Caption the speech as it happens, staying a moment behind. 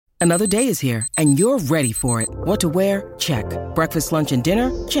Another day is here, and you're ready for it. What to wear? Check. Breakfast, lunch, and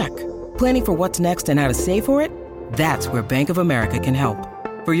dinner? Check. Planning for what's next and how to save for it? That's where Bank of America can help.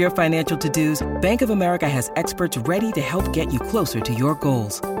 For your financial to-dos, Bank of America has experts ready to help get you closer to your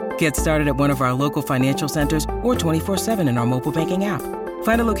goals. Get started at one of our local financial centers or 24/7 in our mobile banking app.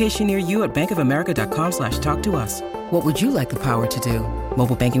 Find a location near you at bankofamerica.com/talktous. What would you like the power to do?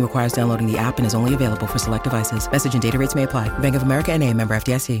 Mobile banking requires downloading the app and is only available for select devices. Message and data rates may apply. Bank of America N.A., member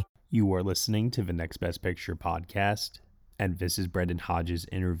FDIC. You are listening to the Next Best Picture podcast, and this is Brendan Hodges'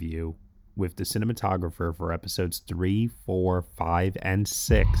 interview with the cinematographer for episodes 3, 4, 5, and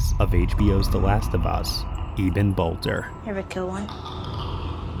 6 of HBO's The Last of Us, Eben Bolter. You ever kill one?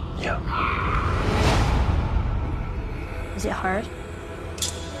 Yeah. Is it hard?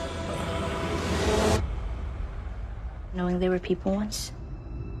 Knowing they were people once?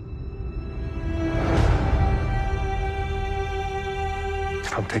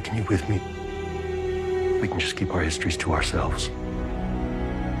 If I'm taking you with me, we can just keep our histories to ourselves.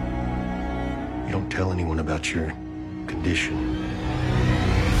 You don't tell anyone about your condition.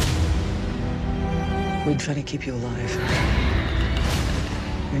 We'd try to keep you alive.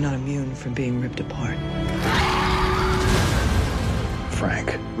 You're not immune from being ripped apart.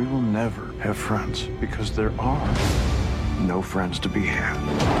 Frank, we will never have friends because there are no friends to be had.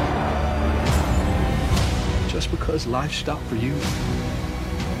 Just because life stopped for you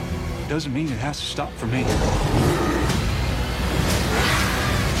doesn't mean it has to stop for me.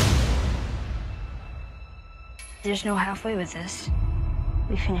 There's no halfway with this.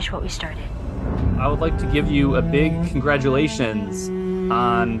 We finished what we started. I would like to give you a big congratulations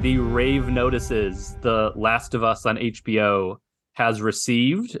on the rave notices The Last of Us on HBO has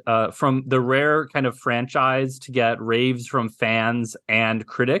received from the rare kind of franchise to get raves from fans and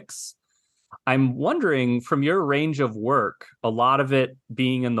critics. I'm wondering, from your range of work, a lot of it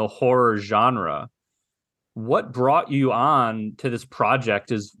being in the horror genre, what brought you on to this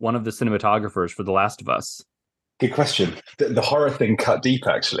project as one of the cinematographers for The Last of Us? Good question. The horror thing cut deep,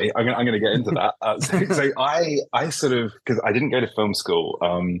 actually. I'm going to get into that. So I sort of, because I didn't go to film school,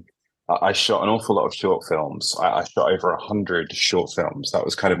 I shot an awful lot of short films. I shot over 100 short films. That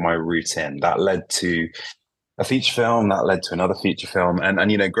was kind of my route in. That led to a feature film, that led to another feature film.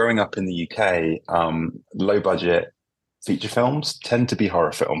 And you know, growing up in the UK, low budget feature films tend to be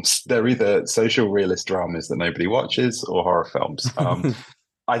horror films. They're either social realist dramas that nobody watches or horror films.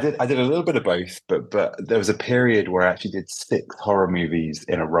 I did a little bit of both, but there was a period where I actually did 6 horror movies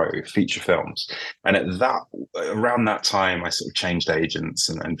in a row, feature films. And around that time, I sort of changed agents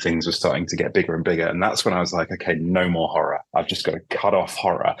and things were starting to get bigger and bigger. And that's when I was like, okay, no more horror. I've just got to cut off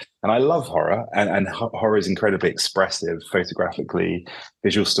horror. And I love horror, and horror is incredibly expressive photographically,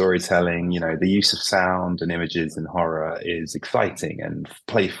 visual storytelling. You know, the use of sound and images in horror is exciting and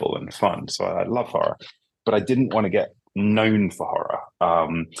playful and fun. So I love horror, but I didn't want to get known for horror,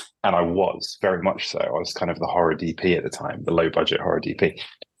 and I was very much so. I was kind of the horror DP at the time, the low budget horror DP.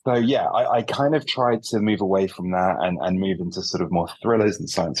 So yeah, I kind of tried to move away from that and move into sort of more thrillers and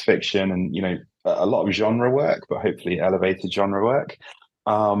science fiction, and you know, a lot of genre work, but hopefully elevated genre work.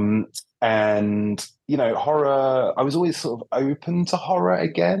 And you know, horror, I was always sort of open to horror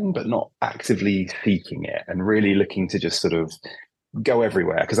again, but not actively seeking it and really looking to just sort of go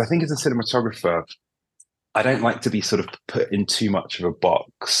everywhere. Because I think as a cinematographer, I don't like to be sort of put in too much of a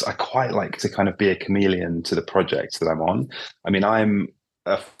box. I quite like to kind of be a chameleon to the projects that I'm on. I mean, I'm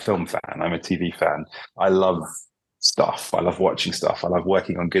a film fan. I'm a TV fan. I love stuff. I love watching stuff. I love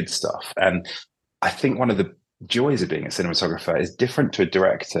working on good stuff. And I think one of the joys of being a cinematographer is different to a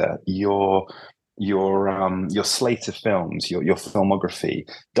director. Your slate of films, your filmography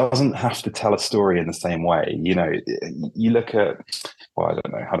doesn't have to tell a story in the same way. You know, you look at, well, I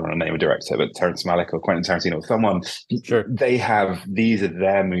don't know, I don't want to name a director, but Terrence Malick or Quentin Tarantino or someone, sure, they have, these are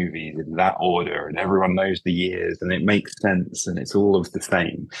their movies in that order and everyone knows the years and it makes sense and it's all of the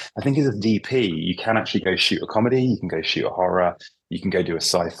same. I think as a DP, you can actually go shoot a comedy, you can go shoot a horror, you can go do a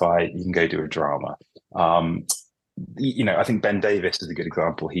sci-fi, you can go do a drama. You know, I think Ben Davis is a good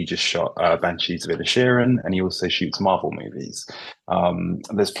example. He just shot Banshees of Inisherin, and he also shoots Marvel movies.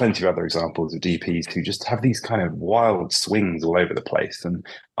 There's plenty of other examples of DPs who just have these kind of wild swings all over the place, and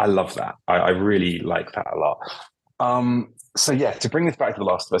I love that. I really like that a lot. So yeah, to bring this back to The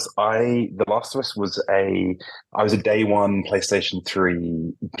Last of Us, The Last of Us was I was a day one PlayStation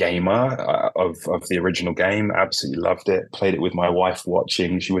 3 gamer of the original game. Absolutely loved it. Played it with my wife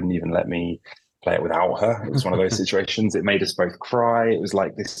watching. She wouldn't even let me play it without her. It was one of those situations. It made us both cry. It was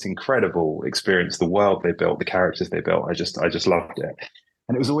like this incredible experience. The world they built, the characters they built. I just loved it.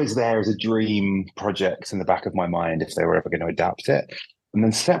 And it was always there as a dream project in the back of my mind if they were ever going to adapt it. And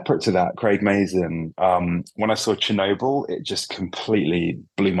then separate to that, Craig Mazin, when I saw Chernobyl, it just completely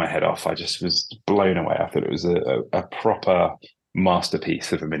blew my head off. I just was blown away. I thought it was a proper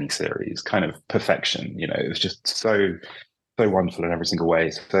masterpiece of a miniseries, kind of perfection. It was just so wonderful in every single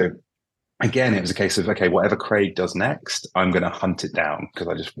way. So again, it was a case of, okay, whatever Craig does next, I'm going to hunt it down because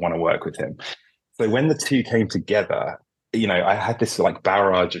I just want to work with him. So when the two came together, I had this like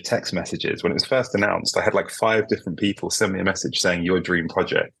barrage of text messages. When it was first announced, I had like 5 different people send me a message saying, your dream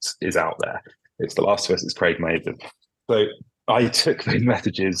project is out there. It's The Last of Us, it's Craig Mazin. So I took those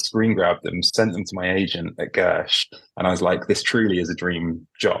messages, screen grabbed them, sent them to my agent at Gersh, and I was like, this truly is a dream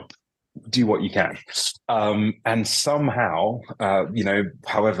job. Do what you can. And somehow,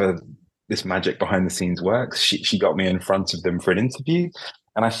 however this magic behind the scenes works, she got me in front of them for an interview.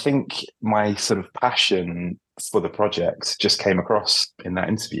 And I think my sort of passion for the project just came across in that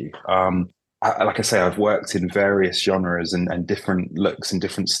interview. Like I say, I've worked in various genres and different looks and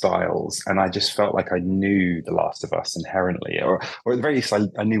different styles, and I just felt like I knew The Last of Us inherently, or at the very least,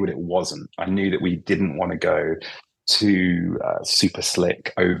 I knew what it wasn't. I knew that we didn't want to go to super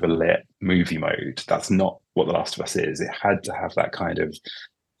slick, overlit movie mode. That's not what The Last of Us is. It had to have that kind of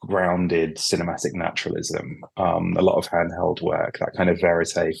grounded cinematic naturalism, a lot of handheld work, that kind of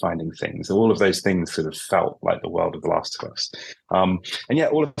verite, finding things. All of those things sort of felt like the world of The Last of Us. And yeah,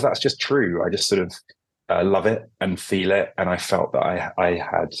 all of that's just true. I just sort of love it and feel it. And I felt that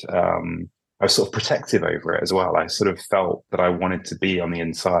I was sort of protective over it as well. I sort of felt that I wanted to be on the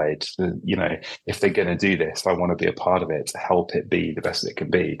inside. If they're going to do this, I want to be a part of it to help it be the best it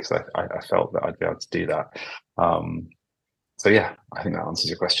can be, because I felt that I'd be able to do that. So yeah, I think that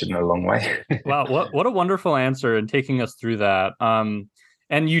answers your question in a long way. Wow, what a wonderful answer, and taking us through that.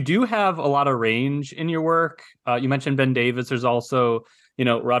 And you do have a lot of range in your work. You mentioned Ben Davis. There's also,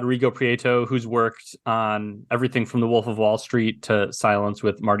 Rodrigo Prieto, who's worked on everything from The Wolf of Wall Street to Silence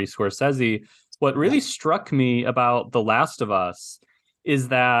with Marty Scorsese. What really struck me about The Last of Us is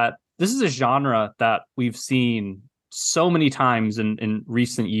that this is a genre that we've seen so many times in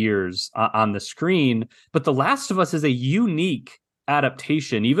recent years on the screen, but The Last of Us is a unique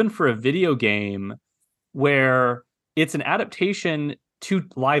adaptation, even for a video game, where it's an adaptation to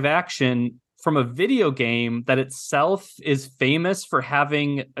live action from a video game that itself is famous for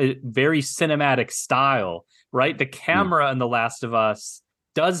having a very cinematic style, right? The camera in The Last of Us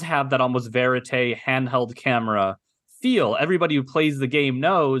does have that almost verite handheld camera feel. Everybody who plays the game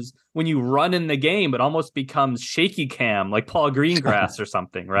knows when you run in the game, it almost becomes shaky cam, like Paul Greengrass or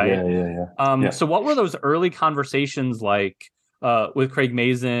something, right? Yeah. So what were those early conversations like with Craig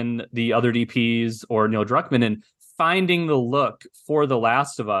Mazin, the other DPs, or Neil Druckmann, and finding the look for The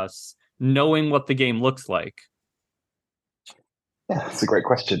Last of Us, knowing what the game looks like? Yeah, that's a great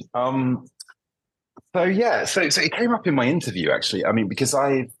question. So it came up in my interview, actually. I mean, because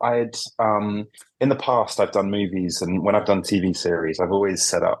I had in the past I've done movies, and when I've done TV series, I've always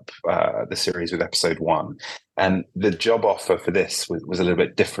set up the series with episode 1. And the job offer for this was a little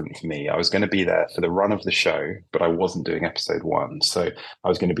bit different for me. I was going to be there for the run of the show, but I wasn't doing episode 1. So I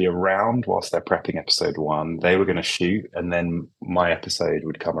was going to be around whilst they're prepping episode 1. They were going to shoot, and then my episode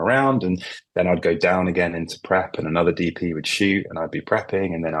would come around, and then I'd go down again into prep, and another DP would shoot, and I'd be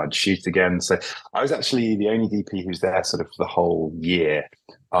prepping, and then I'd shoot again. So I was actually the only DP who's there sort of for the whole year.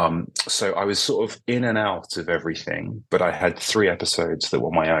 So I was sort of in and out of everything, but I had 3 episodes that were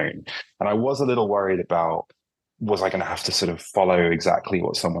my own. And I was a little worried about, was I going to have to sort of follow exactly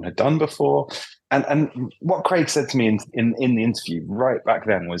what someone had done before? And what Craig said to me in the interview right back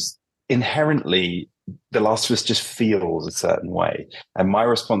then was, inherently, The Last of Us just feels a certain way. And my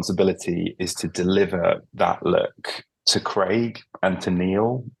responsibility is to deliver that look to Craig and to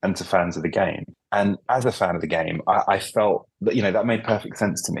Neil and to fans of the game. And as a fan of the game, I felt that, that made perfect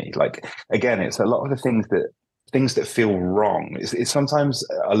sense to me. Like, again, it's a lot of the things that feel wrong. It's sometimes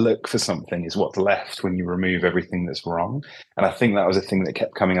a look for something is what's left when you remove everything that's wrong. And I think that was a thing that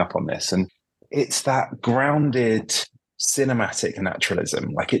kept coming up on this. And it's that grounded cinematic naturalism.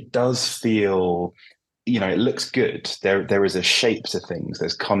 Like, it does feel, it looks good. There is a shape to things.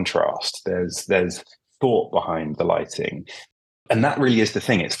 There's contrast. There's thought behind the lighting. And that really is the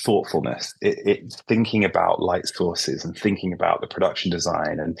thing. It's thoughtfulness. It's thinking about light sources and thinking about the production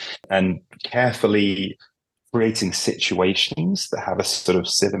design and carefully creating situations that have a sort of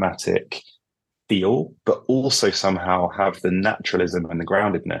cinematic feel, but also somehow have the naturalism and the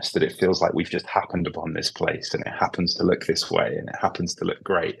groundedness that it feels like we've just happened upon this place, and it happens to look this way, and it happens to look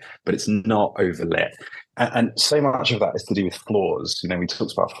great, but it's not overlit. And so much of that is to do with flaws. We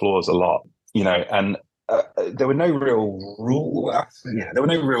talked about flaws a lot, and there were no real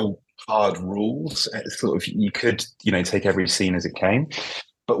hard rules. It's sort of, you could, take every scene as it came.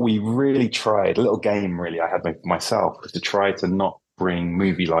 But we really tried, a little game really I had made for myself was to try to not bring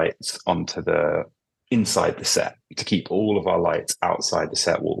movie lights onto the inside the set, to keep all of our lights outside the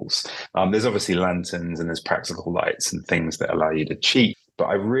set walls. There's obviously lanterns and there's practical lights and things that allow you to cheat. But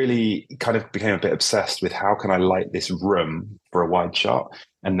I really kind of became a bit obsessed with how can I light this room for a wide shot?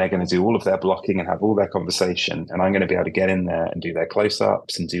 And they're going to do all of their blocking and have all their conversation. And I'm going to be able to get in there and do their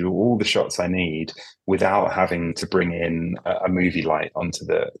close-ups and do all the shots I need without having to bring in a movie light onto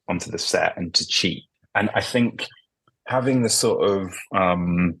the set and to cheat. And I think having the sort of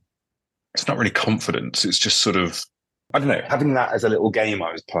it's not really confidence, it's just sort of, I don't know, having that as a little game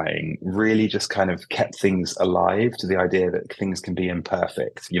I was playing really just kind of kept things alive to the idea that things can be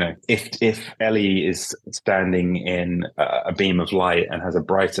imperfect. If Ellie is standing in a beam of light and has a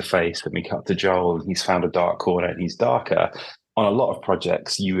brighter face, when we cut to Joel and he's found a dark corner and he's darker, on a lot of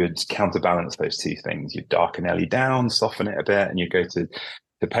projects you would counterbalance those two things. You'd darken Ellie down, soften it a bit, and you'd go to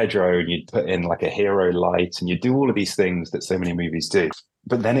Pedro and you'd put in like a hero light, and you'd do all of these things that so many movies do.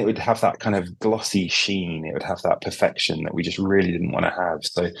 But then it would have that kind of glossy sheen. It would have that perfection that we just really didn't want to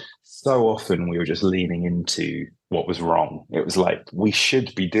have. So often we were just leaning into what was wrong. It was like, we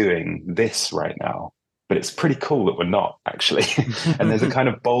should be doing this right now, but it's pretty cool that we're not, actually. And there's a kind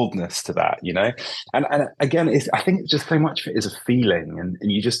of boldness to that, And again, I think it's just so much of it is a feeling. And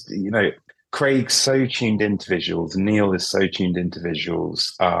you just, Craig's so tuned into visuals. Neil is so tuned into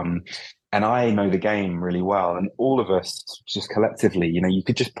visuals. And I know the game really well. And all of us just collectively, you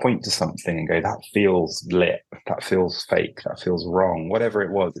could just point to something and go, that feels lit, that feels fake, that feels wrong, whatever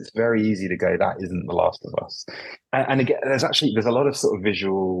it was. It's very easy to go, that isn't The Last of Us. And again, there's a lot of sort of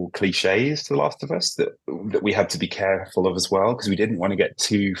visual cliches to The Last of Us that we had to be careful of as well, because we didn't want to get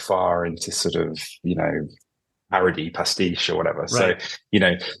too far into sort of, parody, pastiche or whatever. Right.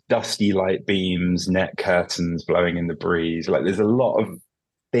 So, dusty light beams, net curtains blowing in the breeze. Like there's a lot of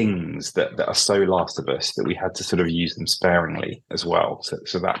things that are so Last of Us that we had to sort of use them sparingly as well.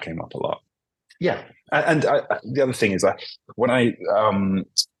 So that came up a lot. Yeah. And the other thing is that when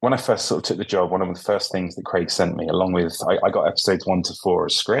I first sort of took the job, one of the first things that Craig sent me, along with, I got episodes 1 to 4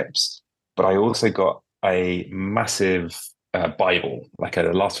 as scripts, but I also got a massive Bible, like a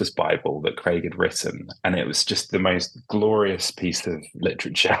Last of Us Bible that Craig had written. And it was just the most glorious piece of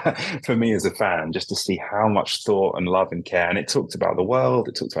literature for me as a fan, just to see how much thought and love and care. And it talked about the world,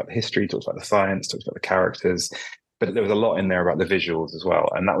 it talked about the history, it talked about the science, it talked about the characters, but there was a lot in there about the visuals as well.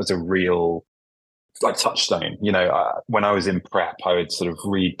 And that was a real touchstone. When I was in prep, I would sort of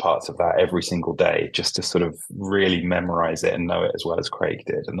read parts of that every single day just to sort of really memorize it and know it as well as Craig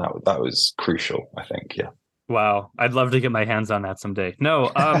did. And that was crucial, I think. Yeah. Wow, I'd love to get my hands on that someday.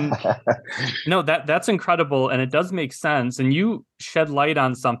 No, no, that's incredible, and it does make sense. And you shed light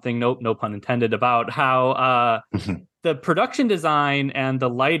on something, no pun intended, about how the production design and the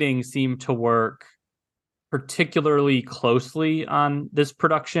lighting seem to work particularly closely on this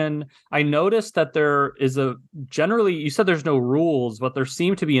production. I noticed that there is generally, you said there's no rules, but there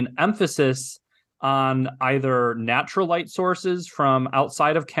seemed to be an emphasis on either natural light sources from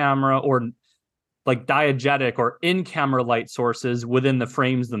outside of camera or like diegetic or in-camera light sources within the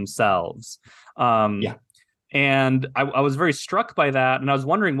frames themselves. And I was very struck by that. And I was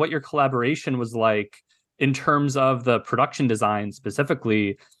wondering what your collaboration was like in terms of the production design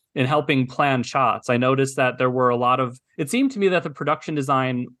specifically in helping plan shots. I noticed that there were it seemed to me that the production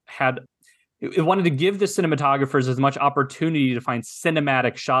design it wanted to give the cinematographers as much opportunity to find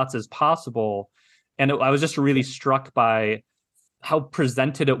cinematic shots as possible. And I was just really struck by how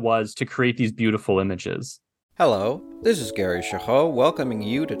presented it was to create these beautiful images. Hello, this is Gary Chahot welcoming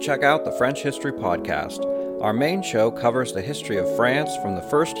you to check out the French History Podcast. Our main show covers the history of France from the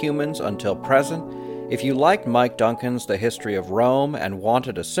first humans until present. If you liked Mike Duncan's The History of Rome and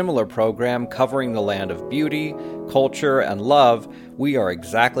wanted a similar program covering the land of beauty, culture, and love, we are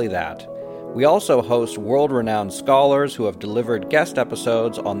exactly that. We also host world-renowned scholars who have delivered guest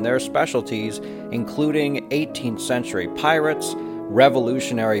episodes on their specialties, including 18th century pirates,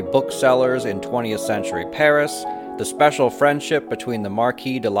 revolutionary booksellers in 20th century Paris, the special friendship between the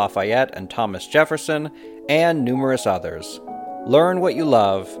Marquis de Lafayette and Thomas Jefferson, and numerous others. Learn what you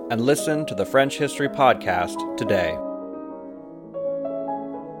love and listen to the French History Podcast today.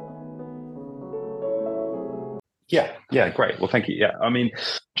 Yeah, great. Well, thank you. Yeah, I mean,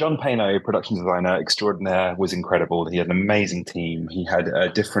 John Payno, production designer extraordinaire, was incredible. He had an amazing team. He had a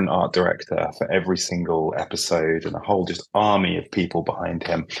different art director for every single episode and a whole just army of people behind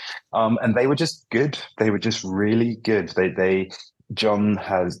him. And they were just good. They were just really good. They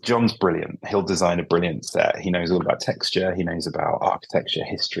John's brilliant. He'll design a brilliant set. He knows all about texture. He knows about architecture,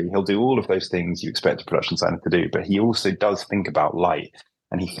 history. He'll do all of those things you expect a production designer to do. But he also does think about light,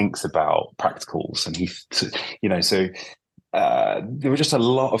 and he thinks about practicals. And so there were just a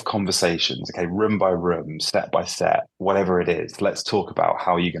lot of conversations, okay, room by room, set by set, whatever it is. Let's talk about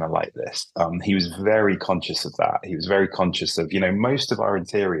how you're going to light this. He was very conscious of that. He was very conscious of, most of our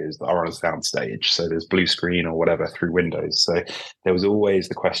interiors are on a soundstage. So there's blue screen or whatever through windows. So there was always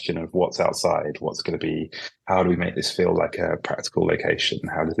the question of what's outside, what's going to be, how do we make this feel like a practical location?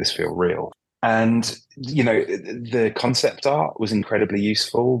 How does this feel real? And, the concept art was incredibly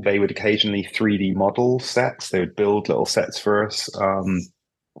useful. They would occasionally 3D model sets. They would build little sets for us.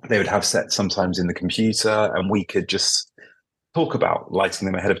 They would have sets sometimes in the computer, and we could just talk about lighting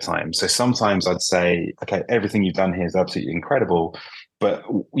them ahead of time. So sometimes I'd say, okay, everything you've done here is absolutely incredible, but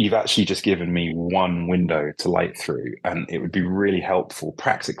you've actually just given me one window to light through. And it would be really helpful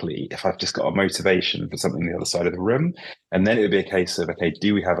practically if I've just got a motivation for something on the other side of the room. And then it would be a case of, okay,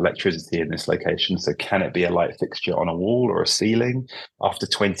 do we have electricity in this location? So can it be a light fixture on a wall or a ceiling? After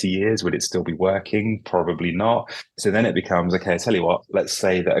 20 years, would it still be working? Probably not. So then it becomes, okay, I tell you what, let's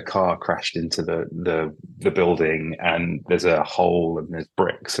say that a car crashed into the building and there's a hole and there's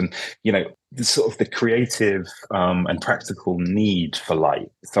bricks. And, the creative and practical need for light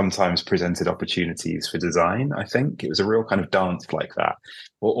sometimes presented opportunities for design. I think it was a real kind of dance like that.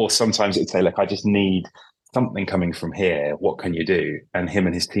 Or sometimes it'd say, look, I just need something coming from here. What can you do? And him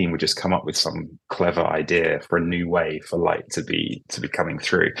and his team would just come up with some clever idea for a new way for light to be coming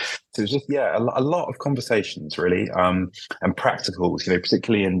through. So it's just, a lot of conversations really, and practicals,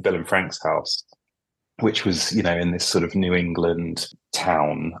 particularly in Bill and Frank's house, which was, in this sort of New England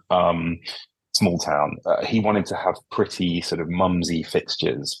town, small town. He wanted to have pretty sort of mumsy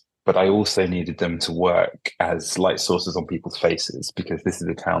fixtures, but I also needed them to work as light sources on people's faces, because this is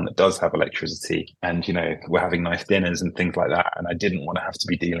a town that does have electricity, and, we're having nice dinners and things like that. And I didn't want to have to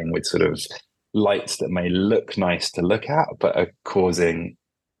be dealing with sort of lights that may look nice to look at, but are causing,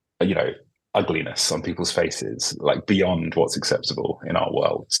 ugliness on people's faces, like beyond what's acceptable in our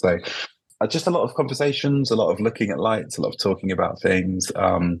world. So just a lot of conversations, a lot of looking at lights, a lot of talking about things.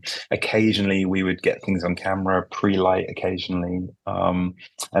 Occasionally we would get things on camera, pre-light occasionally.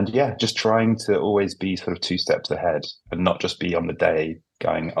 Just trying to always be sort of 2 steps ahead and not just be on the day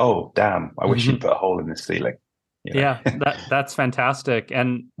going, oh, damn, I wish you'd put a hole in the ceiling. Yeah, that's fantastic.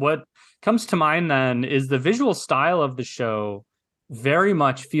 And what comes to mind then is the visual style of the show very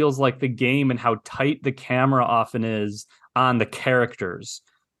much feels like the game and how tight the camera often is on the characters.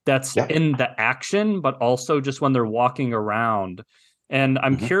 That's in the action, but also just when they're walking around. And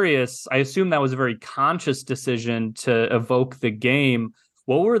I'm curious, I assume that was a very conscious decision to evoke the game.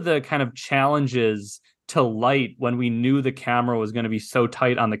 What were the kind of challenges to light when we knew the camera was going to be so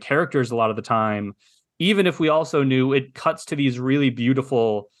tight on the characters a lot of the time, even if we also knew it cuts to these really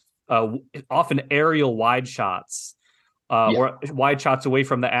beautiful, often aerial wide shots, or wide shots away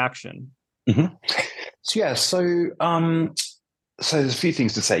from the action? So there's a few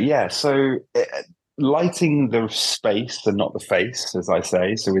things to say. Lighting the space and not the face, as I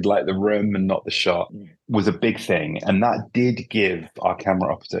say. So we'd light the room and not the shot was a big thing. And that did give our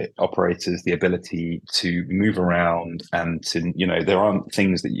camera operators the ability to move around and to, there aren't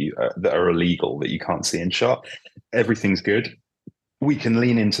things that are illegal that you can't see in shot. Everything's good. We can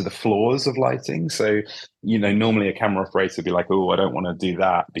lean into the flaws of lighting. So, normally a camera operator would be like, oh, I don't want to do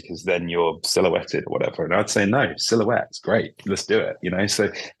that because then you're silhouetted or whatever. And I'd say, no, silhouette's great. Let's do it. So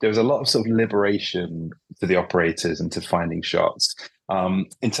there was a lot of sort of liberation to the operators and to finding shots.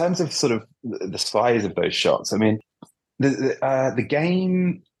 In terms of sort of the size of those shots, I mean, the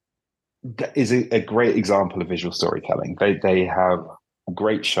game is a great example of visual storytelling. They have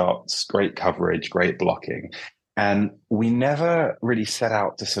great shots, great coverage, great blocking. And we never really set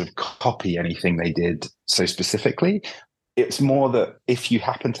out to sort of copy anything they did so specifically. It's more that if you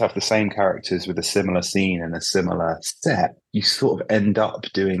happen to have the same characters with a similar scene and a similar set, you sort of end up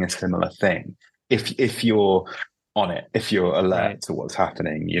doing a similar thing. If you're on it, if you're alert to what's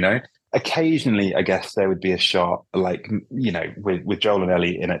happening, Occasionally, I guess there would be a shot like, with Joel and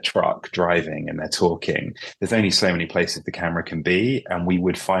Ellie in a truck driving and they're talking. There's only so many places the camera can be. And we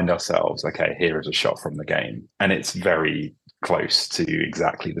would find ourselves, okay, here is a shot from the game. And it's very close to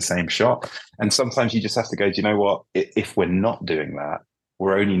exactly the same shot. And sometimes you just have to go, do you know what? If we're not doing that,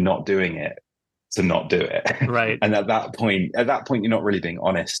 we're only not doing it to not do it. Right. And at that point, you're not really being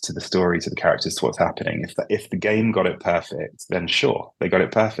honest to the story, to the characters, to what's happening. If the game got it perfect, then sure, they got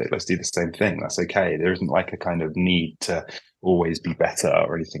it perfect. Let's do the same thing. That's okay. There isn't like a kind of need to always be better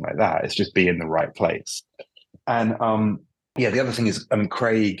or anything like that. It's just be in the right place. And Yeah, the other thing is,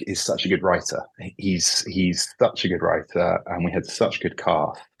 Craig is such a good writer. He's such a good writer, and we had such good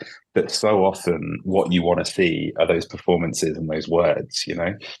cast that so often what you want to see are those performances and those words, you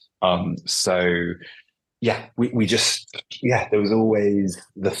know. So yeah, we just there was always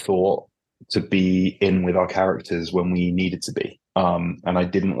the thought to be in with our characters when we needed to be. And I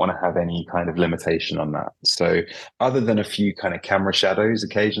didn't want to have any kind of limitation on that. So other than a few kind of camera shadows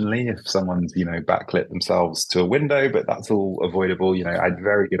occasionally, if someone's, backlit themselves to a window, but that's all avoidable. I had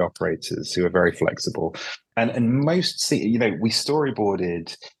very good operators who are very flexible. And most, we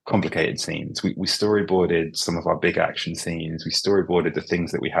storyboarded complicated scenes. We storyboarded some of our big action scenes. We storyboarded the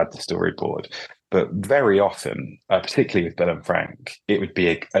things that we had to storyboard. But very often, particularly with Bill and Frank, it would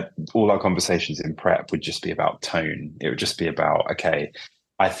be all our conversations in prep would just be about tone. It would just be about, okay,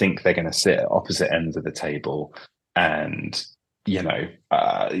 I think they're going to sit at opposite ends of the table, and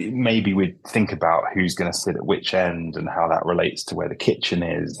maybe we'd think about who's going to sit at which end and how that relates to where the kitchen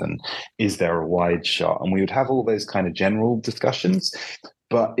is, and is there a wide shot? And we would have all those kind of general discussions.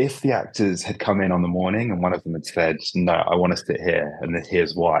 But if the actors had come in on the morning and one of them had said, no, I want to sit here and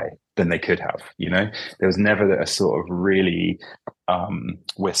here's why, then they could have, there was never a sort of really,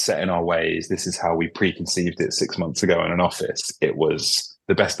 we're set in our ways. This is how we preconceived it 6 months ago in an office. It was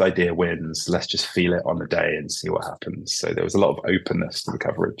the best idea wins. Let's just feel it on the day and see what happens. So there was a lot of openness to the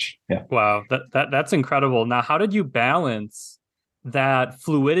coverage. Yeah. Wow. That's incredible. Now, how did you balance that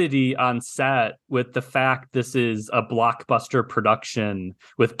fluidity on set with the fact this is a blockbuster production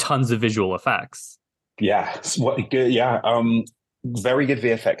with tons of visual effects? Yeah, very good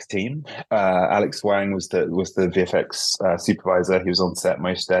VFX team. Alex Wang was the VFX supervisor. He was on set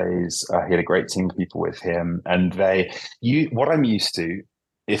most days. He had a great team of people with him, and what I'm used to,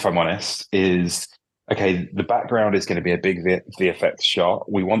 if I'm honest, is okay. The background is going to be a big VFX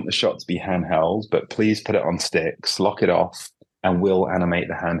shot. We want the shot to be handheld, but please put it on sticks, lock it off, and we'll animate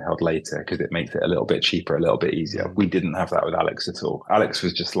the handheld later because it makes it a little bit cheaper, a little bit easier. We didn't have that with Alex at all. Alex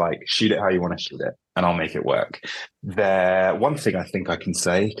was just like, shoot it how you want to shoot it, and I'll make it work. One thing I think I can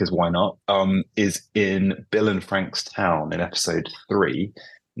say, because why not, is in Bill and Frank's town in episode 3,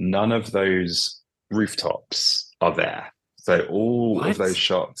 none of those rooftops are there. So all of those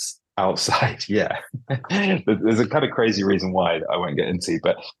shots outside, yeah. There's a kind of crazy reason why that I won't get into,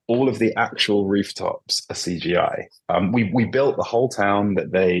 but all of the actual rooftops are CGI. We built the whole town that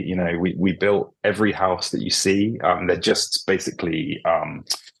we built every house that you see. They're just basically 4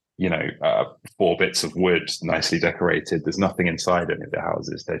 bits of wood nicely decorated. There's nothing inside any of the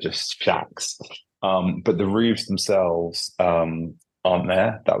houses. They're just shacks. But the roofs themselves aren't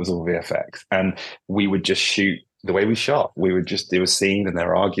there. That was all VFX. And we would just shoot the way we shot. We would just do a scene and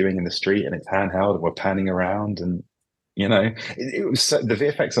they're arguing in the street and it's handheld and we're panning around, and it was the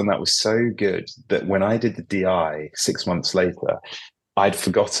VFX on that was so good that when I did the DI 6 months later, I'd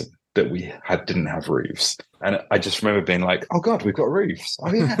forgotten that we didn't have roofs. And I just remember being like, oh God, we've got roofs.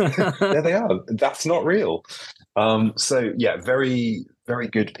 Oh yeah, there they are. That's not real. So yeah, very, very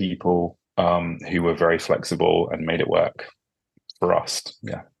good people who were very flexible and made it work for us.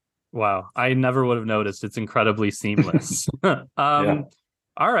 Yeah. Wow. I never would have noticed. It's incredibly seamless. Yeah.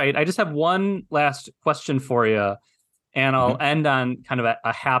 All right. I just have one last question for you, and I'll end on kind of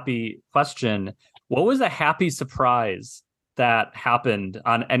a happy question. What was a happy surprise that happened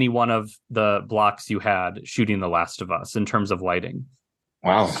on any one of the blocks you had shooting The Last of Us in terms of lighting?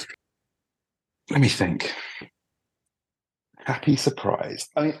 Wow. Let me think. Happy surprise.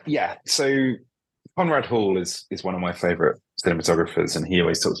 I mean, yeah. So Conrad Hall is one of my favorite cinematographers, and he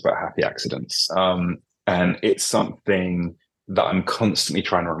always talks about happy accidents. And it's something that I'm constantly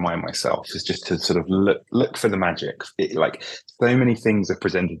trying to remind myself, is just to sort of look for the magic. Like, so many things are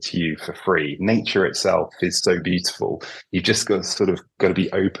presented to you for free. Nature itself is so beautiful. You've just got to be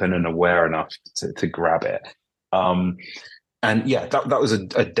open and aware enough to grab it. And yeah, that was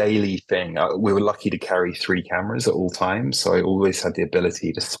a daily thing. We were lucky to carry 3 cameras at all times. So I always had the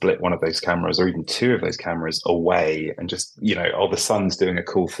ability to split one of those cameras or even 2 of those cameras away and just, the sun's doing a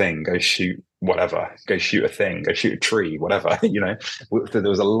cool thing, go shoot whatever, go shoot a thing, go shoot a tree, whatever, So there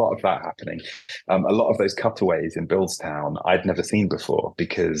was a lot of that happening. A lot of those cutaways in Billstown I'd never seen before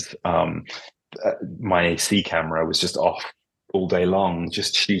because my C camera was just off all day long,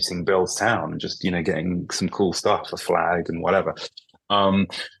 just shooting Bill's town, just getting some cool stuff, a flag and whatever.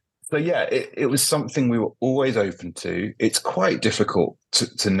 So yeah, it was something we were always open to. It's quite difficult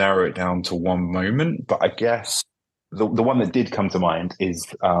to narrow it down to one moment, but I guess the one that did come to mind is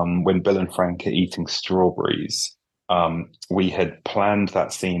when Bill and Frank are eating strawberries. We had planned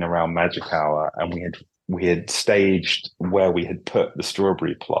that scene around magic hour, and we had staged where we had put the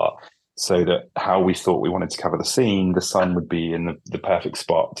strawberry plot. so that how we thought we wanted to cover the scene, the sun would be in the perfect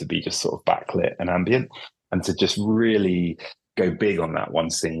spot to be just sort of backlit and ambient. And to just really go big on that one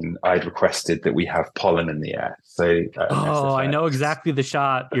scene, I'd requested that we have pollen in the air. So I know exactly the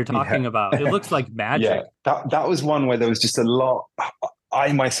shot you're talking about. It looks like magic. That was one where there was just a lot.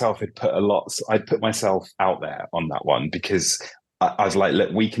 I myself I'd put myself out there on that one, because I was like,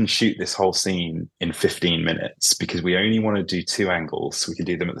 look, we can shoot this whole scene in 15 minutes because we only want to do 2 angles. We can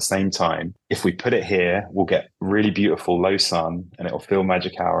do them at the same time. If we put it here, we'll get really beautiful low sun and it'll feel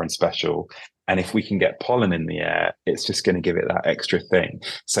magic hour and special. And if we can get pollen in the air, it's just going to give it that extra thing.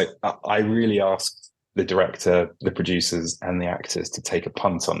 So I really asked the director, the producers, and the actors to take a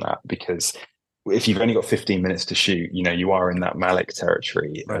punt on that, because if you've only got 15 minutes to shoot, you are in that Malick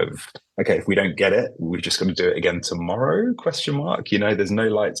territory of, okay, if we don't get it, we're just going to do it again tomorrow, ? There's no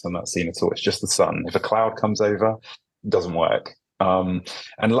lights on that scene at all. It's just the sun. If a cloud comes over, it doesn't work. And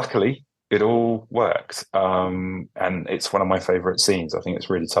luckily, it all worked. And it's one of my favorite scenes. I think it's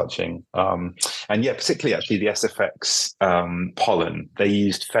really touching. And yeah, particularly actually the SFX pollen, they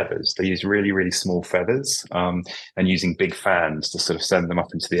used feathers. They used really, really small feathers, and using big fans to sort of send them up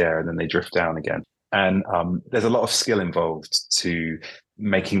into the air, and then they drift down again. And there's a lot of skill involved to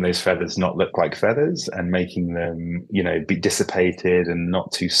making those feathers not look like feathers, and making them, be dissipated and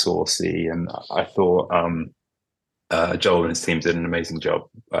not too saucy. And I thought Joel and his team did an amazing job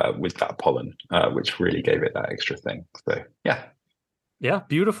with that pollen, which really gave it that extra thing. So, yeah. Yeah,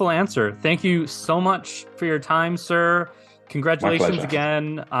 beautiful answer. Thank you so much for your time, sir. Congratulations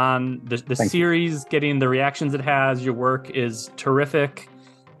again on the series, getting the reactions it has. Your work is terrific,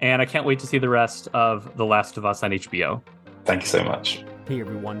 and I can't wait to see the rest of The Last of Us on HBO. Thank you so much. Hey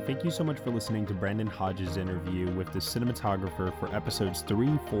everyone, thank you so much for listening to Brendan Hodges' interview with the cinematographer for episodes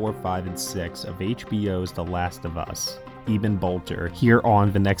 3, 4, 5, and 6 of HBO's The Last of Us, Eben Bolter, here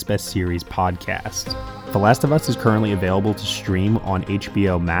on the Next Best Series podcast. The Last of Us is currently available to stream on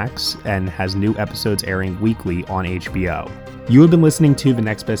HBO Max and has new episodes airing weekly on HBO. You have been listening to the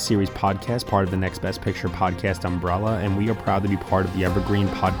Next Best Series podcast, part of the Next Best Picture podcast umbrella, and we are proud to be part of the Evergreen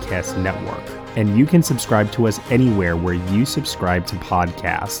Podcast Network. And you can subscribe to us anywhere where you subscribe to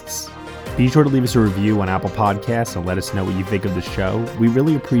podcasts. Be sure to leave us a review on Apple Podcasts and let us know what you think of the show. We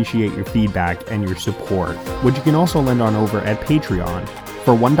really appreciate your feedback and your support, which you can also lend on over at Patreon.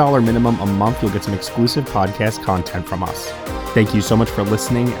 For $1 minimum a month, you'll get some exclusive podcast content from us. Thank you so much for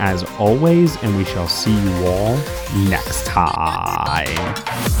listening, as always, and we shall see you all next time.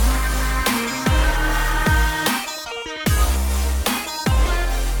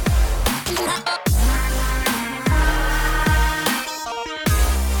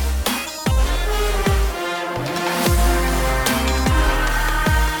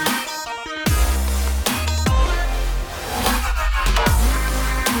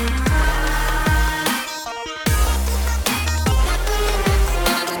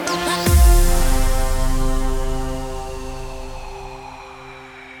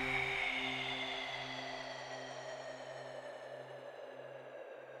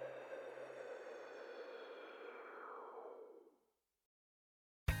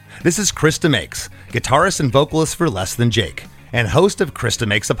 This is Krista Makes, guitarist and vocalist for Less Than Jake, and host of Krista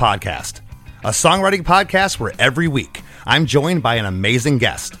Makes a Podcast, a songwriting podcast where every week I'm joined by an amazing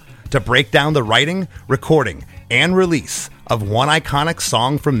guest to break down the writing, recording, and release of one iconic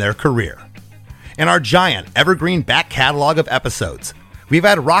song from their career. In our giant evergreen back catalog of episodes, we've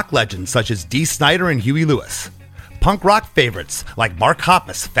had rock legends such as Dee Snider and Huey Lewis, punk rock favorites like Mark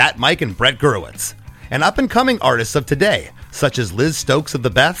Hoppus, Fat Mike, and Brett Gurewitz, and up-and-coming artists of today such as Liz Stokes of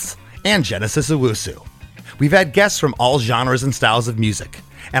the Beths and Genesis Owusu. We've had guests from all genres and styles of music,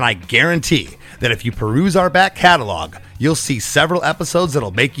 and I guarantee that if you peruse our back catalog, you'll see several episodes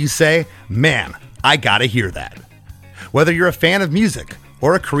that'll make you say, man, I gotta hear that. Whether you're a fan of music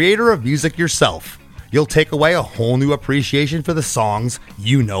or a creator of music yourself, you'll take away a whole new appreciation for the songs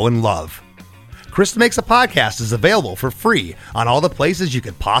you know and love. Krista Makes a Podcast is available for free on all the places you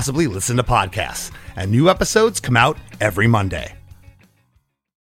could possibly listen to podcasts, and new episodes come out every Monday.